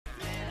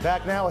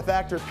Back now with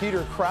actor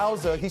Peter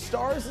Krause. He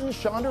stars in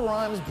Shonda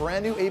Rhimes'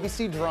 brand new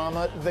ABC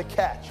drama, The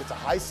Catch. It's a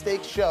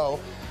high-stakes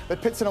show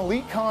that pits an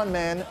elite con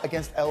man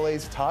against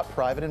LA's top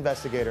private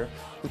investigator,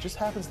 who just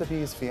happens to be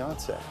his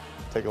fiancée.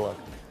 Take a look.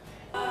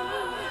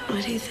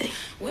 What do you think?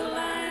 Will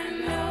I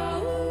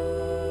know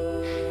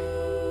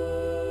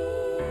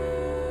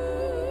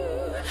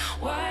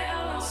why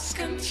I lost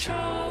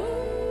control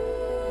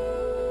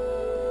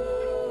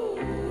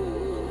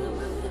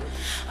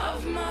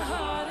of my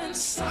heart and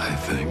soul? I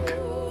think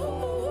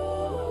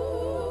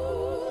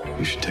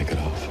you should take it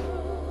off.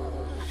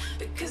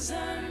 Because I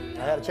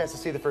had a chance to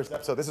see the first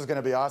episode. This is going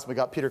to be awesome. We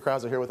got Peter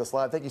Krause here with us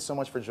live. Thank you so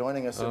much for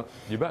joining us.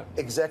 You bet.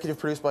 Executive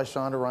produced by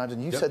Shonda Rhimes,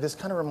 and you said this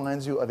kind of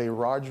reminds you of a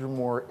Roger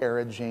Moore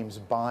era James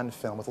Bond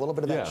film with a little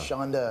bit of that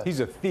Shonda. He's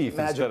a thief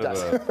magic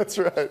instead of a That's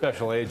right.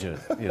 special agent,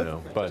 you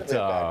know. But bad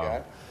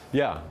guy.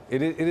 yeah,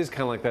 it is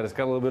kind of like that. It's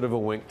got a little bit of a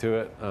wink to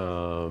it.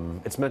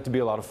 It's meant to be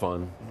a lot of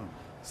fun,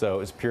 so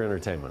it's pure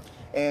entertainment.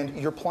 And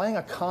you're playing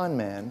a con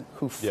man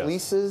who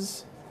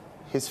fleeces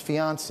his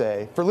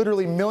fiancée for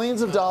literally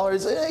millions of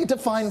dollars,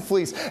 define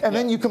fleece, and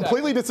then you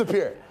completely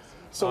disappear.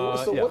 So,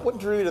 what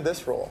drew you to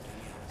this role?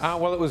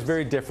 Well, it was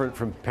very different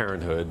from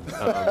Parenthood.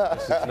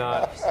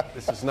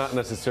 This is not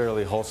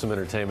necessarily wholesome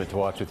entertainment to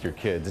watch with your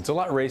kids. It's a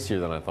lot racier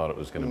than I thought it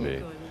was going to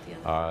be.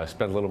 I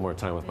spent a little more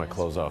time with my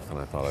clothes off than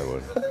I thought I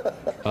would.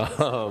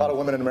 A lot of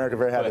women in America are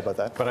very happy about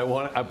that. But I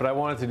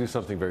wanted to do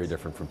something very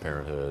different from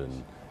Parenthood.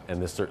 And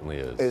this certainly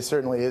is. It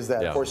certainly is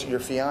that. Of course, your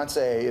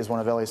fiancée is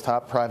one of LA's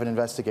top private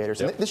investigators.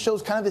 And this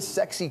shows kind of this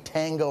sexy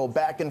tango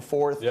back and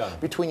forth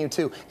between you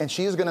two. And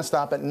she is going to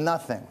stop at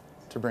nothing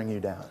to bring you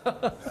down.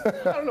 I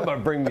don't know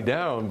about bring me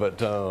down,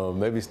 but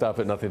maybe stop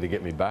at nothing to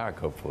get me back,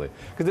 hopefully.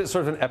 Because it's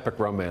sort of an epic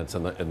romance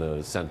in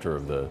the center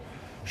of the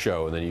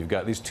show. And then you've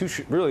got these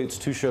really it's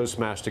two shows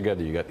smashed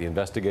together. You've got the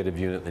investigative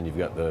unit, then you've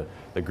got the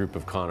group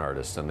of con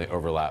artists, and they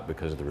overlap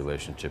because of the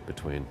relationship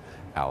between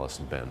Alice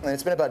and Ben. And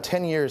it's been about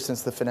 10 years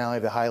since the finale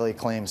of the highly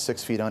acclaimed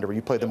 6 Feet Under, where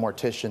you played the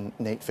mortician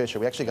Nate Fisher.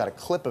 We actually got a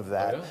clip of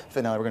that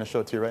finale. We're going to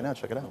show it to you right now.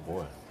 Check it out. Oh,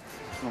 boy.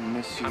 I'm gonna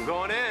miss you. I'm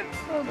going in.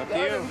 Oh, God,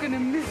 I'm gonna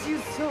miss you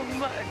so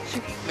much.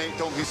 Nate,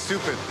 don't be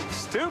stupid.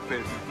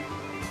 Stupid?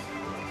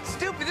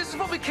 Stupid? This is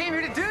what we came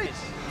here to do.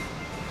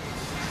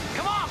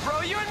 Come on,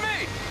 bro, you and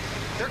me.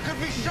 There could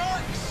be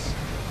sharks.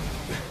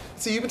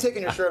 See, you've been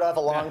taking your shirt off a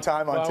long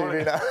time on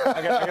TV now.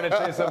 I got to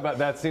tell you something about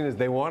that scene. Is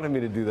they wanted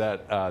me to do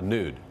that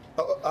nude.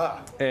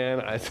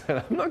 And I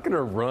said, I'm not going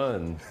to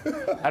run.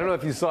 I don't know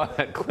if you saw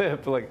that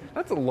clip, but like,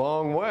 that's a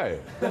long way.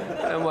 And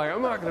I'm like,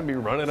 I'm not going to be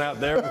running out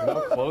there with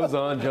no clothes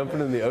on,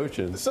 jumping in the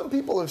ocean. Some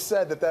people have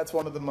said that that's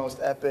one of the most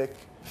epic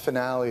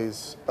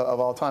finales of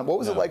all time. What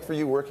was it like for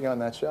you working on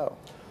that show?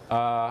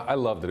 I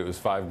loved it. It was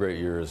 5 great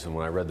years, and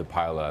when I read the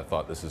pilot, I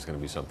thought this is going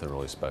to be something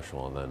really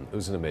special, and then it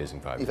was an amazing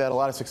 5 years. You've had a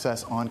lot of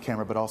success on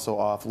camera, but also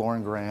off.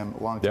 Lauren Graham,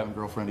 longtime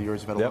girlfriend of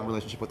yours, you've had a long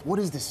relationship with. What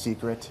is the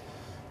secret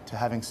to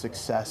having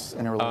success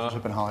in a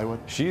relationship in Hollywood?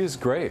 She is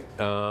great.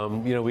 You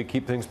know, we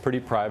keep things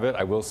pretty private.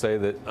 I will say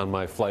that on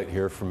my flight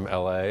here from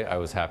LA, I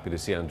was happy to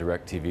see on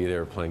DirecTV they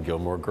were playing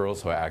Gilmore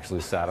Girls, so I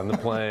actually sat on the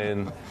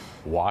plane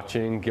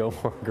watching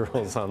Gilmore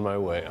Girls on my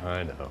way.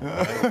 I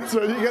know.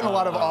 So you're getting a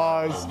lot of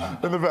ahs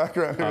in the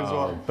background here as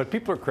well. But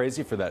people are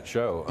crazy for that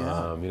show.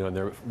 You know, and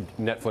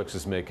Netflix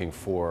is making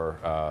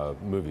 4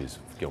 movies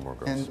of Gilmore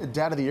Girls. And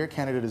Dad of the Year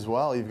candidate as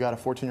well. You've got a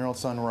 14-year-old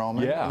son,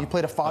 Roman. You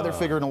played a father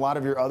figure in a lot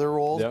of your other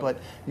roles, but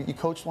you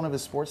coached one of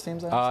his sports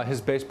teams,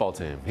 his baseball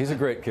team. He's a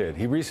great kid.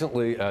 He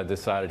recently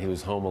decided he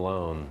was home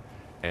alone,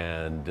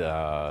 and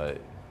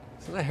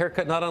a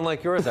haircut not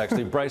unlike yours,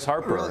 actually. Bryce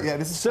Harper. Really? Yeah,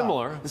 this is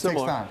similar. This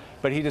takes time.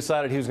 But he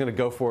decided he was going to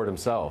go for it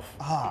himself.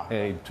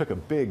 And he took a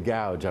big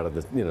gouge out of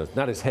the, you know,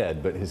 not his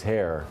head, but his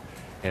hair.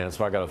 And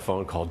so I got a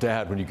phone call,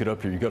 Dad, when you get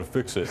up here, you got to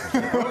fix it.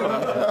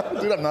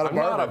 Dude, I'm not a barber.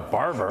 I'm not a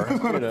barber.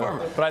 You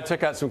know? But I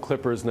took out some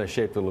clippers and I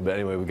shaped it a little bit.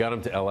 Anyway, we got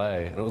him to LA,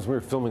 and it was we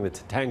were filming the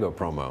Tango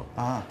promo.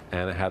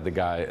 And I had the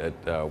guy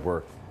at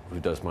work who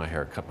does my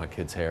hair cut my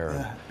kid's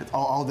hair. It's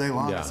all day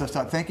long.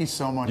 Thank you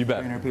so much for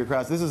being here, Peter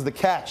Krause. This is The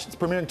Catch. It's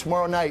premiering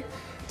tomorrow night,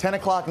 10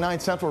 o'clock, 9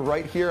 Central,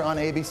 right here on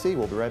ABC.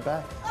 We'll be right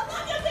back.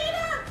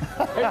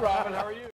 Hey, Robin, how are you?